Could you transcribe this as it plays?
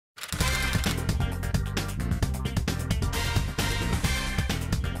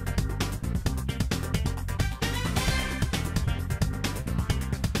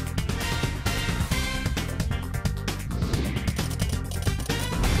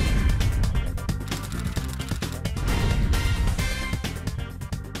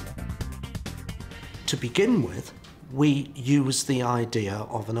To begin with, we use the idea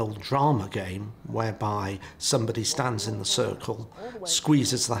of an old drama game whereby somebody stands in the circle,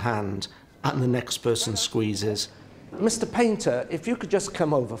 squeezes the hand, and the next person squeezes. Mr. Painter, if you could just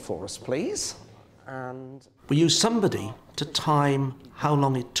come over for us, please. And we use somebody to time how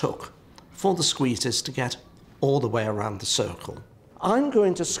long it took for the squeezes to get all the way around the circle. I'm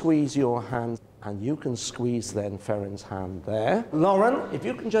going to squeeze your hand, and you can squeeze then Ferrin's hand there. Lauren, if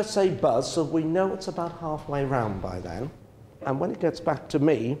you can just say buzz so we know it's about halfway round by then. And when it gets back to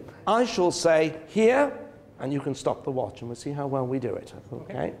me, I shall say here, and you can stop the watch and we'll see how well we do it,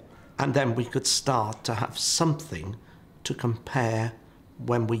 okay? And then we could start to have something to compare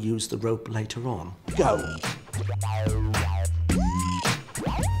when we use the rope later on. Go.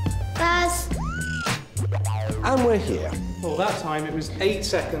 Buzz. And we're here. Well, that time it was 8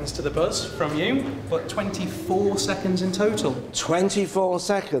 seconds to the buzz from you, but 24 seconds in total. 24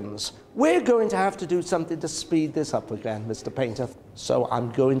 seconds. We're going to have to do something to speed this up again, Mr. Painter. So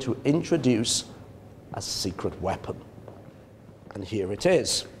I'm going to introduce a secret weapon. And here it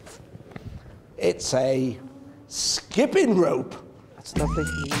is. It's a skipping rope. That's lovely.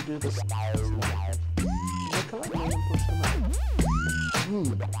 Can you do this?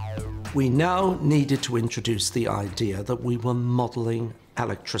 We now needed to introduce the idea that we were modelling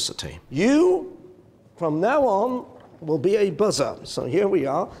electricity. You, from now on, will be a buzzer. So here we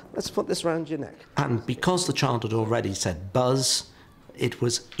are. Let's put this around your neck. And because the child had already said buzz, it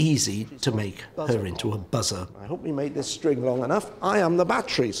was easy to make her into a buzzer. I hope we made this string long enough. I am the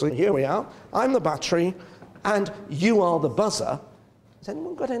battery. So here we are. I'm the battery, and you are the buzzer. Has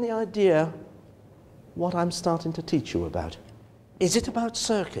anyone got any idea what I'm starting to teach you about? Is it about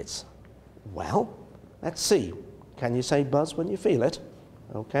circuits? Well, let's see. Can you say buzz when you feel it?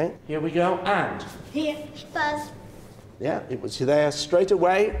 Okay, here we go, and? Here. Buzz. Yeah, it was there straight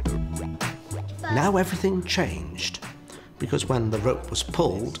away. Buzz. Now everything changed, because when the rope was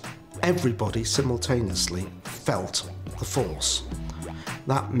pulled, everybody simultaneously felt the force.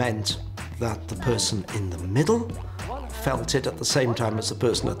 That meant that the person in the middle felt it at the same time as the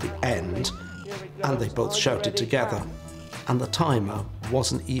person at the end, and they both shouted together. And the timer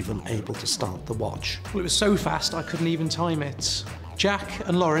wasn't even able to start the watch. Well, it was so fast I couldn't even time it. Jack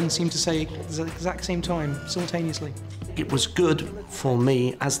and Lauren seemed to say at the exact same time, simultaneously. It was good for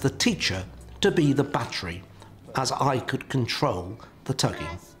me as the teacher to be the battery, as I could control the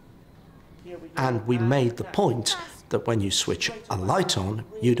tugging. And we made the point that when you switch a light on,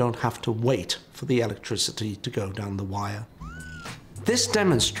 you don't have to wait for the electricity to go down the wire. This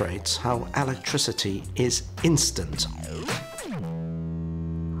demonstrates how electricity is instant.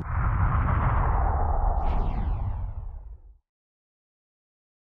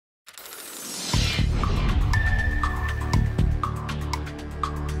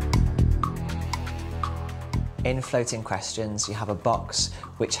 In floating questions, you have a box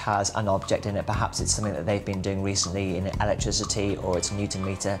which has an object in it. Perhaps it's something that they've been doing recently in electricity, or it's a Newton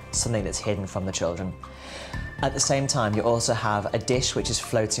meter, something that's hidden from the children. At the same time, you also have a dish which is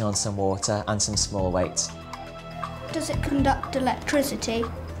floating on some water and some small weights. Does it conduct electricity?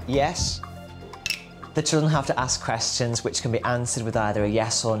 Yes. The children have to ask questions which can be answered with either a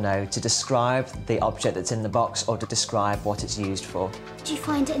yes or no to describe the object that's in the box or to describe what it's used for. Do you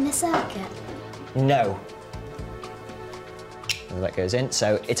find it in a circuit? No. And that goes in.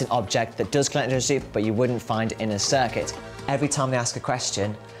 So it's an object that does conduct electricity, but you wouldn't find it in a circuit. Every time they ask a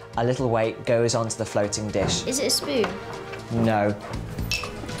question, a little weight goes onto the floating dish. Is it a spoon? No.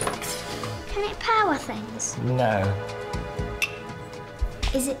 Can it power things? No.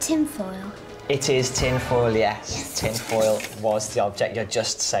 Is it tinfoil? It is tinfoil, yes. Tinfoil was the object. You're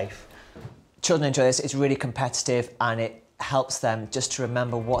just safe. Children enjoy this. It's really competitive, and it helps them just to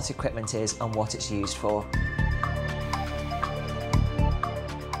remember what equipment is and what it's used for.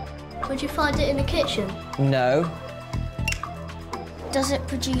 Would you find it in a kitchen? No. Does it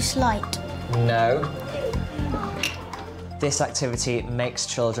produce light? No. This activity makes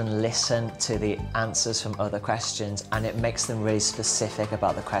children listen to the answers from other questions, and it makes them really specific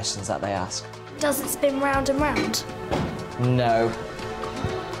about the questions that they ask. Does it spin round and round? No.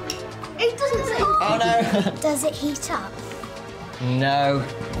 It doesn't say. Oh no! Does it heat up? No.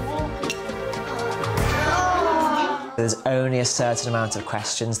 There's only a certain amount of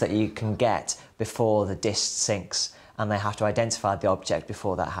questions that you can get before the dish sinks, and they have to identify the object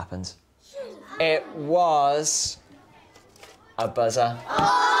before that happens. It was a buzzer.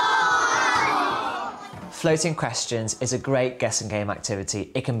 Floating questions is a great guessing game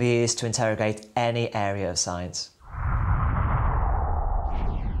activity. It can be used to interrogate any area of science.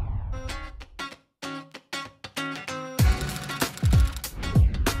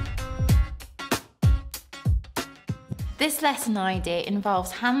 This lesson idea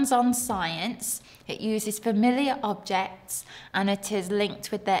involves hands-on science, it uses familiar objects, and it is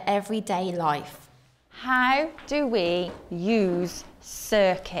linked with their everyday life. How do we use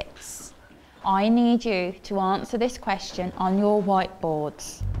circuits? I need you to answer this question on your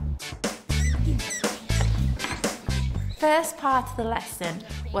whiteboards. First part of the lesson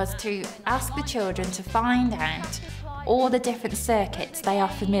was to ask the children to find out all the different circuits they are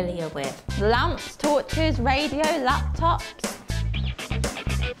familiar with. Lamps, torches, radio, laptops.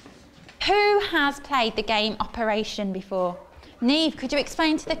 Who has played the game Operation before? Neve, could you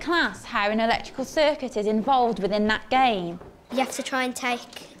explain to the class how an electrical circuit is involved within that game? You have to try and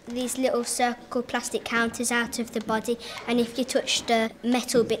take these little circle plastic counters out of the body, and if you touch the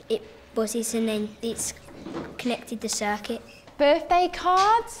metal bit, it buzzes and then it's connected the circuit. Birthday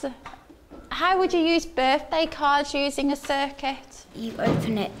cards? How would you use birthday cards using a circuit? You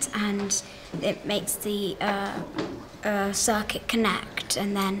open it and it makes the circuit connect,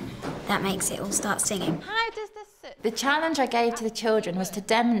 and then that makes it all start singing. How does the challenge I gave to the children was to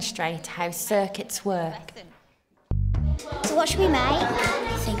demonstrate how circuits work. So what should we make?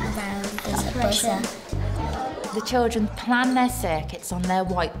 Think about the buzzer. The children plan their circuits on their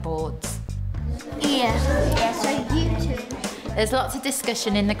whiteboards. Yeah, so you two. There's lots of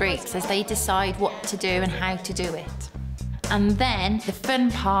discussion in the groups as they decide what to do and how to do it. And then the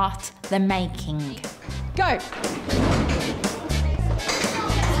fun part, the making. Go!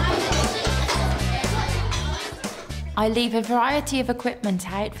 I leave a variety of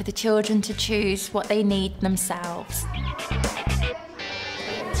equipment out for the children to choose what they need themselves.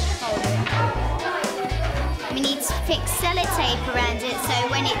 We need to fix sellotape around it so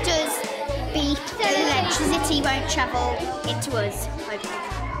when it does beep, the electricity won't travel into us.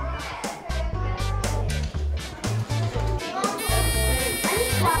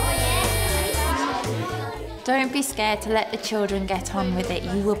 Don't be scared to let the children get on with it.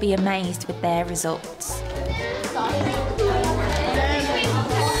 You will be amazed with their results.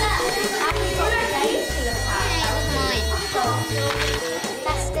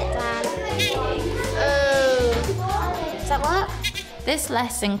 Does that work? This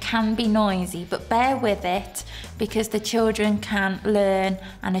lesson can be noisy, but bear with it because the children can learn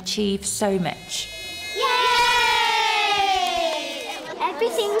and achieve so much. Yay!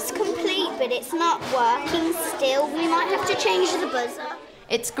 Everything's complete, but it's not working still. We might have to change the buzzer.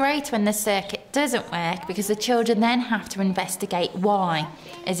 It's great when the circuit doesn't work because the children then have to investigate why.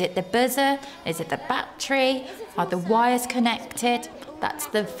 Is it the buzzer? Is it the battery? Are the wires connected? That's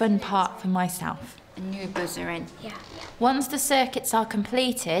the fun part for myself. A new buzzer in. Yeah. Once the circuits are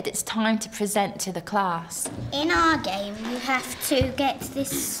completed, it's time to present to the class. In our game, you have to get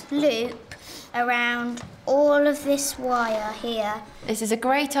this loop around all of this wire here. This is a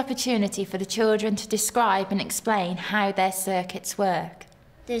great opportunity for the children to describe and explain how their circuits work.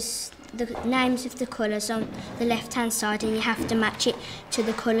 There's the names of the colours on the left-hand side and you have to match it to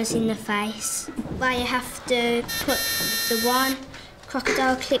the colours in the face. Where you have to put the one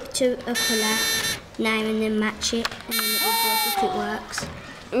crocodile clip to a colour name and then match it and then it will work if it works.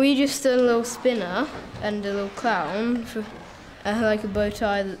 We just did a little spinner and a little clown for like a bow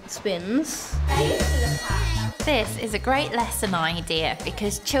tie that spins. This is a great lesson idea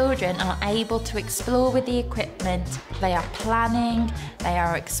because children are able to explore with the equipment. They are planning, they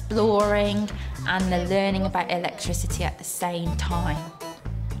are exploring, and they're learning about electricity at the same time.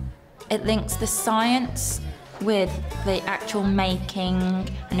 It links the science with the actual making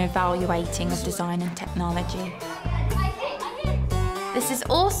and evaluating of design and technology. This is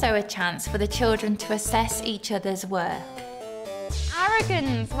also a chance for the children to assess each other's work.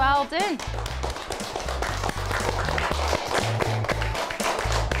 Arrogance, well done.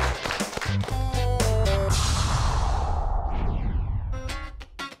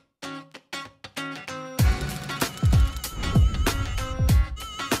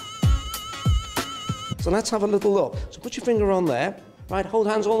 So let's have a little look. So put your finger on there. Right, hold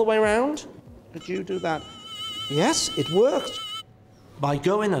hands all the way around. Did you do that? Yes, it worked. By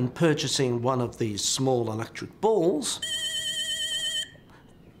going and purchasing one of these small electric balls,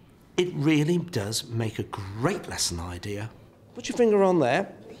 it really does make a great lesson idea. Put your finger on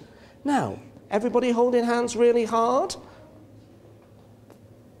there. Now, everybody holding hands really hard.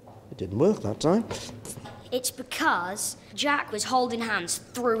 It didn't work that time. It's because Jack was holding hands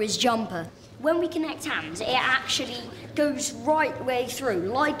through his jumper. When we connect hands, it actually goes right way through,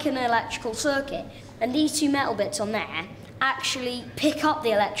 like an electrical circuit. And these two metal bits on there actually pick up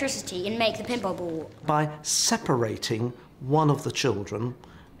the electricity and make the pinball ball. By separating one of the children,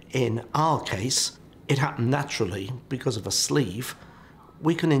 in our case, it happened naturally because of a sleeve,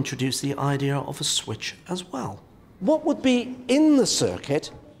 we can introduce the idea of a switch as well. what would be in the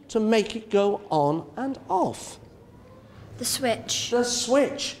circuit to make it go on and off? The switch. The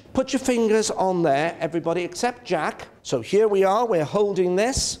switch. Put your fingers on there, everybody except Jack. So here we are, we're holding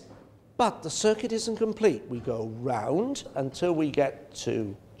this, but the circuit isn't complete. We go round until we get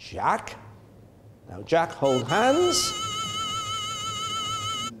to Jack. Now, Jack, hold hands.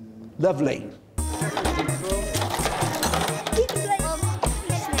 Lovely.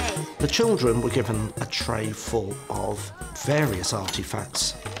 The children were given a tray full of various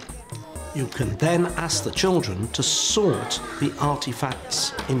artifacts. You can then ask the children to sort the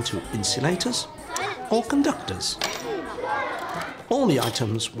artifacts into insulators or conductors. All the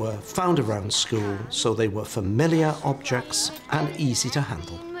items were found around school, so they were familiar objects and easy to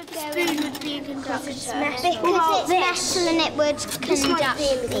handle. Spoon would be a conductor. Because it's metal and it would conduct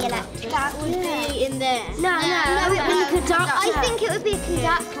the electric. That would be in there. No, it would be a conductor. I think it would be a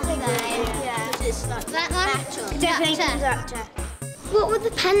conductor though. Yeah, it's like that metal. Definitely a conductor. What would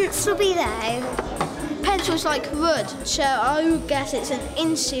the pencil be though? Pencil's like wood, so I would guess it's an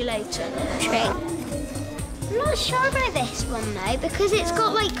insulator. Trick. I'm not sure about this one though, because it's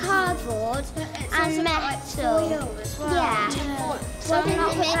got like cardboard and metal. Yeah. So I'm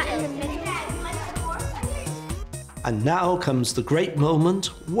not put that in the middle. And now comes the great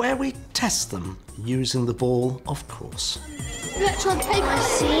moment where we test them using the ball, of course. Let's try paper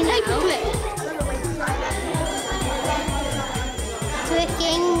clip.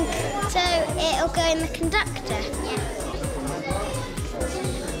 Working, so it'll go in the conductor. Yeah.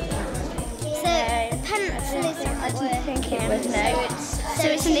 So the pencil isn't working. So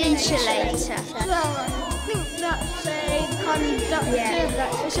it's an insulator. Well, I think that's a conductor.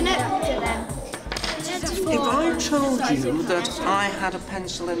 Yeah. It's an conductor then. If I told you that I had a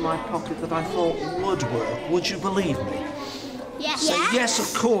pencil in my pocket that I thought would work, would you believe me? Yes. Say yes,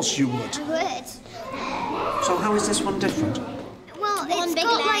 of course you would. I would. So how is this one different? Well, it's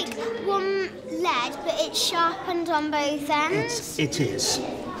got like one lead, but it's sharpened on both ends. It is.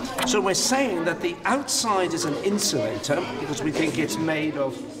 So we're saying that the outside is an insulator because we think it's made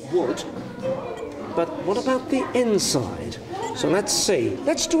of wood. But what about the inside? So let's see.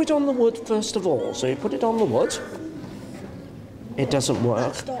 Let's do it on the wood first of all. So you put it on the wood. It doesn't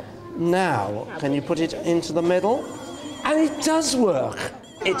work. Now, can you put it into the middle? And it does work.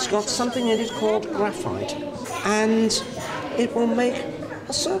 It's got something in it called graphite. And it will make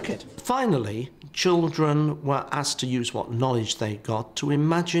a circuit. Finally, children were asked to use what knowledge they got to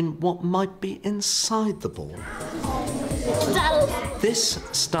imagine what might be inside the ball. This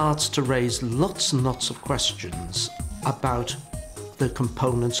starts to raise lots and lots of questions about the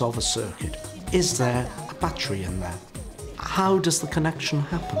components of a circuit. Is there a battery in there? How does the connection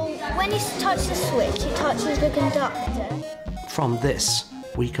happen? When you touch the switch, it touches the conductor. From this,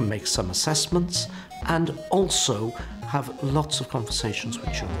 we can make some assessments and also have lots of conversations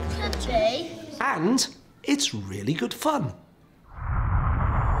with children. And it's really good fun.